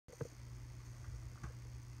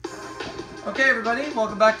Okay everybody,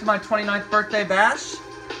 welcome back to my 29th birthday bash,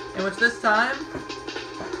 in which this time,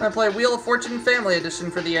 I'm going to play Wheel of Fortune Family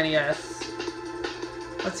Edition for the NES.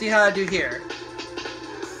 Let's see how I do here.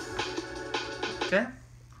 Okay.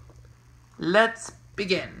 Let's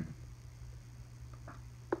begin.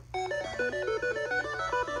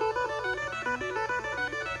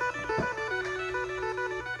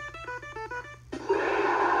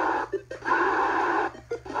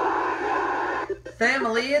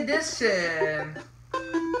 Family Edition!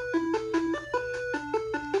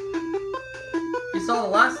 You saw the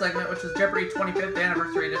last segment, which was Jeopardy 25th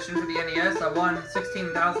Anniversary Edition for the NES. I won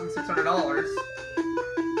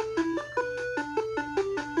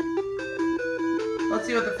 $16,600. Let's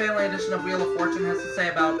see what the Family Edition of Wheel of Fortune has to say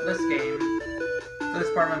about this game for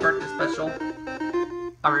this part of my birthday special.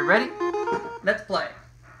 Are we ready? Let's play.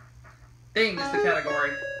 Ding is the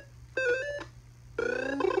category.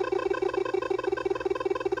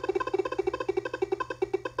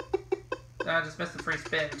 I just missed the free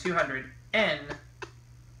spin. 200. N.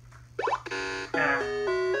 Ah.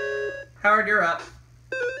 Howard, you're up.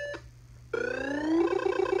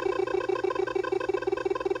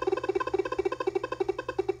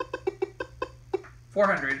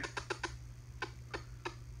 $400.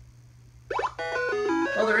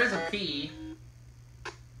 Well, there is a P.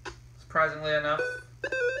 Surprisingly enough.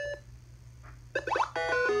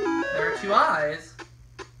 There are two I's.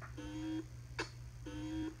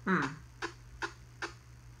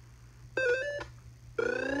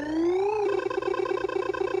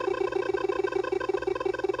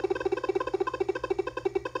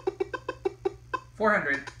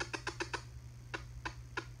 $400.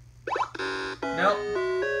 Nope.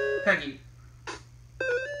 Peggy.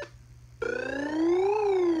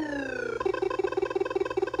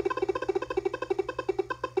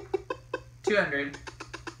 $200.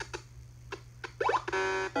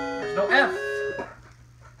 There's no F.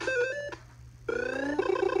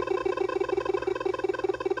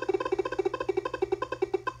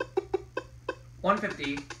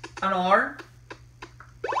 $150. An R.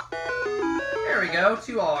 There we go,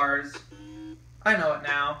 2 R's. I know it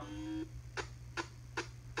now.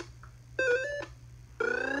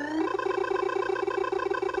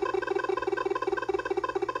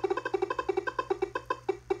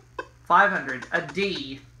 $500. A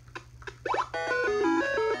D.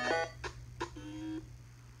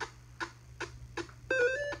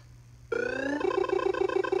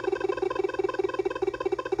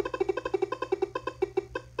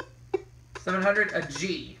 $700. A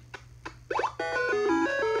G.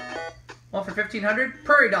 One for $1,500.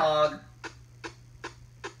 Prairie dog.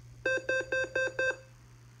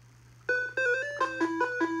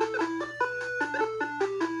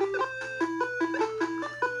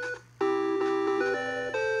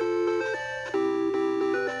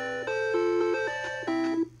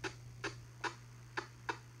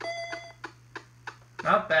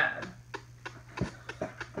 Not bad.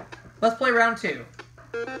 Let's play round 2.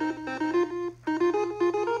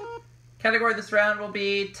 Category this round will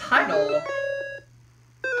be title.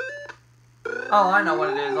 Oh, I know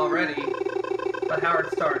what it is already. But Howard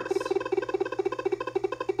starts.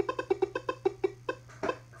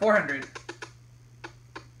 $400.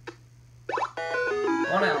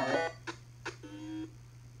 1L.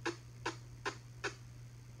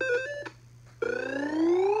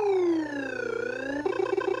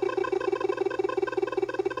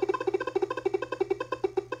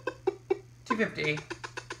 $250.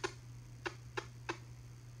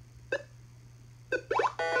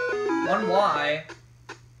 1Y.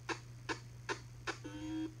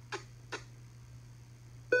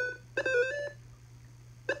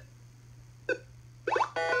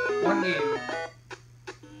 One U.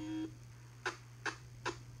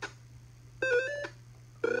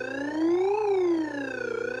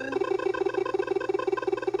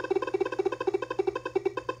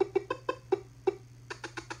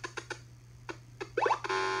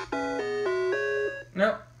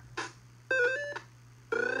 Nope.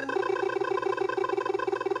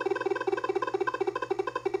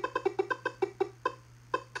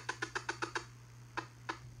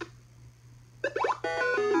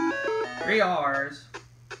 Three R's.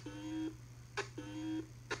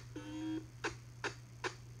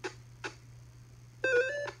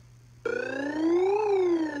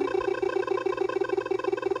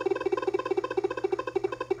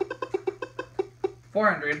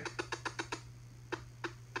 $400.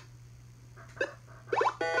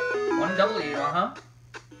 1W, uh-huh.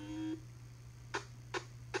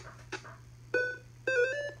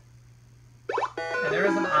 And there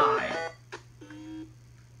is an I.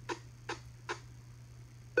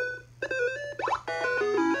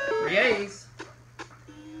 3 A's.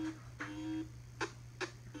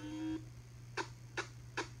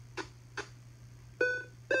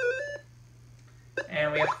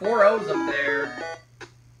 4 O's up there.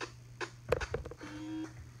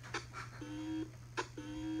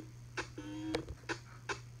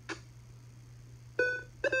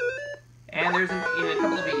 And there's a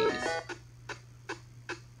couple of E's.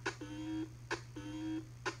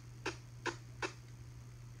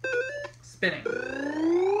 Spinning.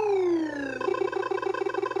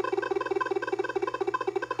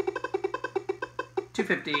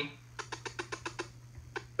 $2.50.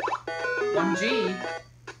 1G.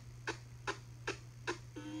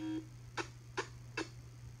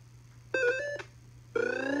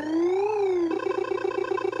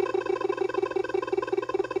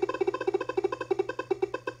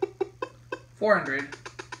 $400.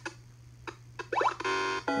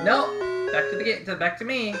 Nope. Back to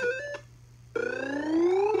me.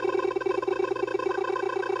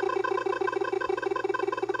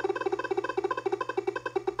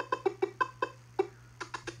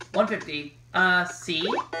 $150. C.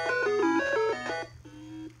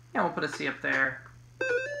 Yeah, we'll put a C up there.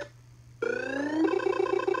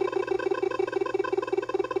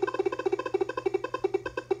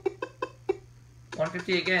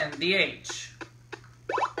 $150 again. DH.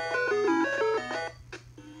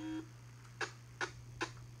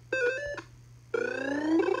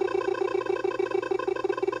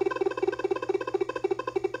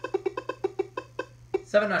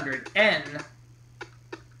 $700. N.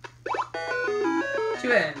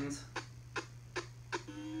 2 N's.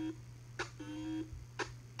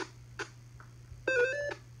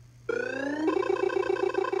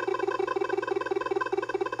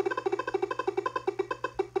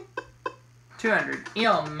 $200.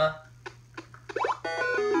 M.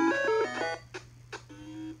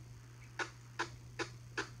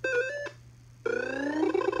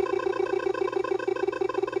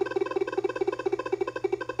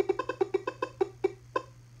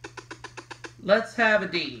 Let's have a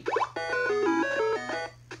D.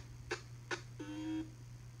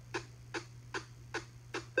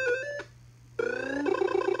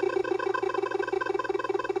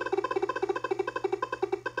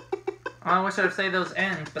 I wish I'd have saved those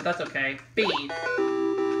N's, but that's okay. B. Let's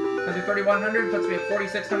do 3,100, puts me at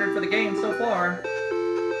 4,600 for the game so far.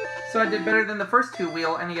 So I did better than the first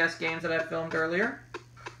 2-wheel NES games that I filmed earlier.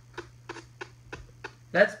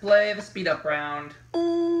 Let's play the speed up round.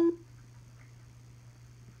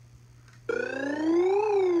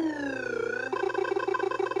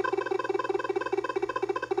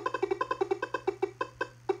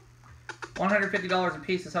 $150 a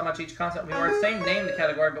piece is how much each concept will be worth. Same name the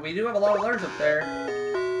category, but we do have a lot of letters up there.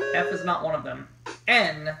 F is not one of them.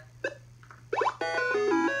 N.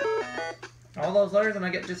 All those letters and I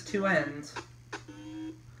get just 2 N's.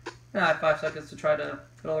 And I have 5 seconds to try to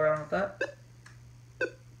fiddle around with that.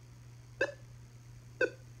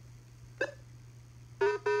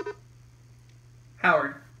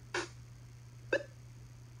 Howard.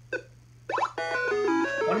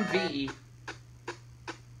 1V.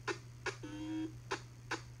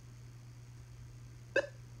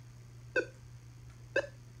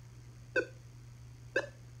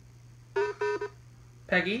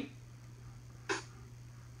 Peggy.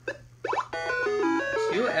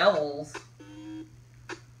 2 L's.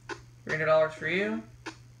 $300 for you.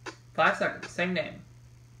 5 seconds. Same name.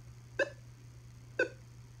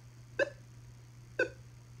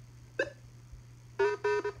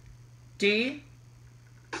 D.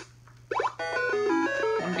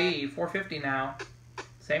 1D. $450 now.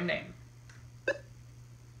 Same name.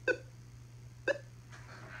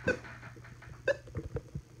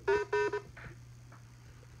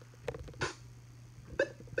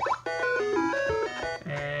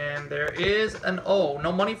 And there is an O.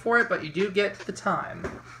 No money for it, but you do get the time.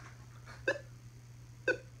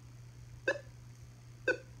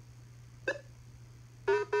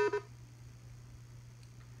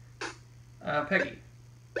 Peggy.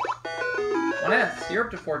 1S. You're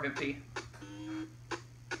up to 450.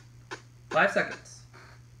 5 seconds.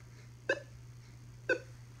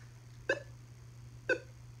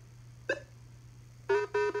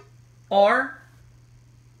 R.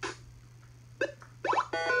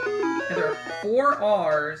 And there are 4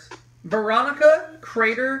 R's. Veronica,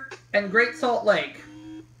 Crater, and Great Salt Lake.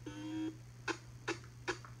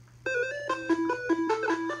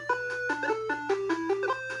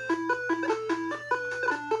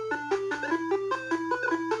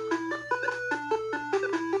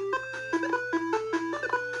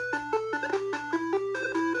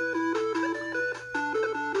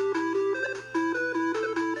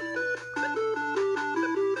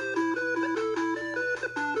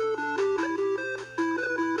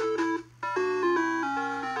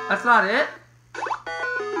 That's not it?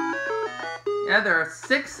 Yeah, there are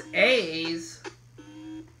 6 A's.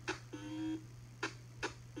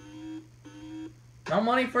 No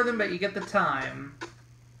money for them, but you get the time.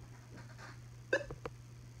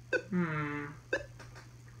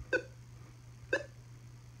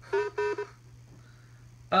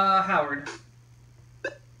 Howard.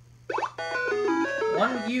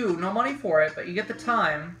 1 U, no money for it, but you get the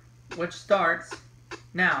time, which starts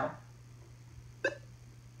now.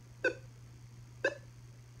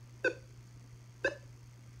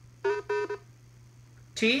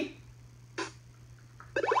 T.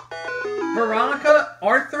 Veronica,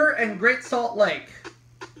 Arthur, and Great Salt Lake.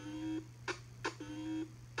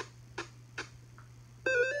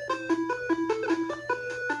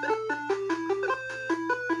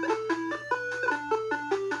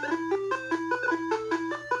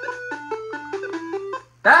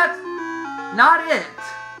 That's not it.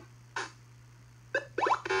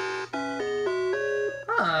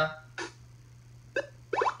 Huh.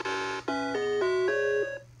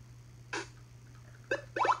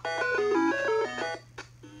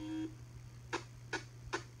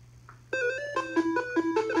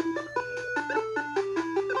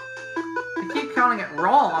 I keep counting it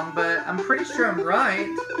wrong, but I'm pretty sure I'm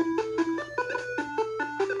right.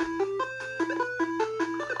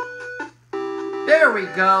 There we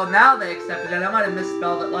go. Now they accepted it. I might have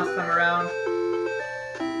misspelled it last time around.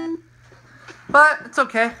 But it's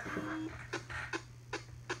okay.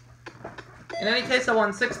 In any case, I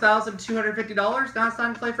won $6,250. Now it's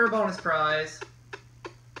time to play for a bonus prize.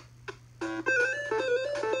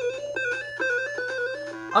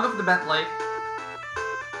 I'll go for the Bentley.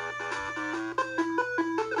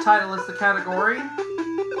 Title is the category.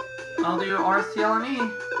 I'll do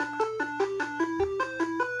RSTLNE.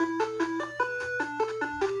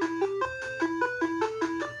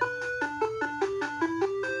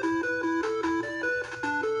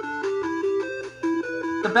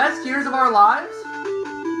 The best years of our lives?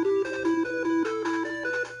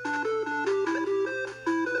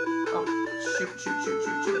 Oh, shoot, shoot, shoot,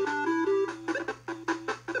 shoot, shoot.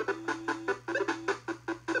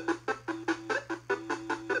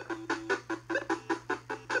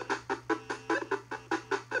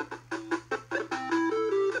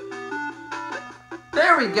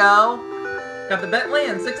 There we go. Got the Bentley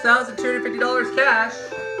and $6,250 cash.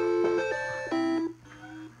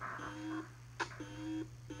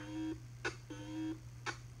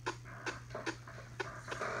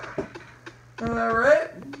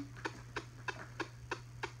 Alright.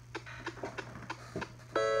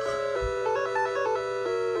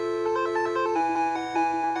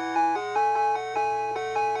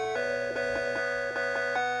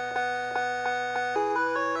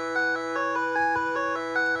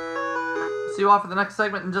 See you all for the next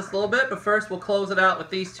segment in just a little bit, but first we'll close it out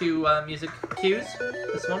with these two music cues.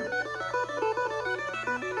 This one.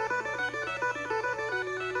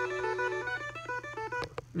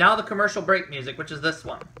 Now the commercial break music, which is this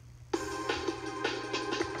one.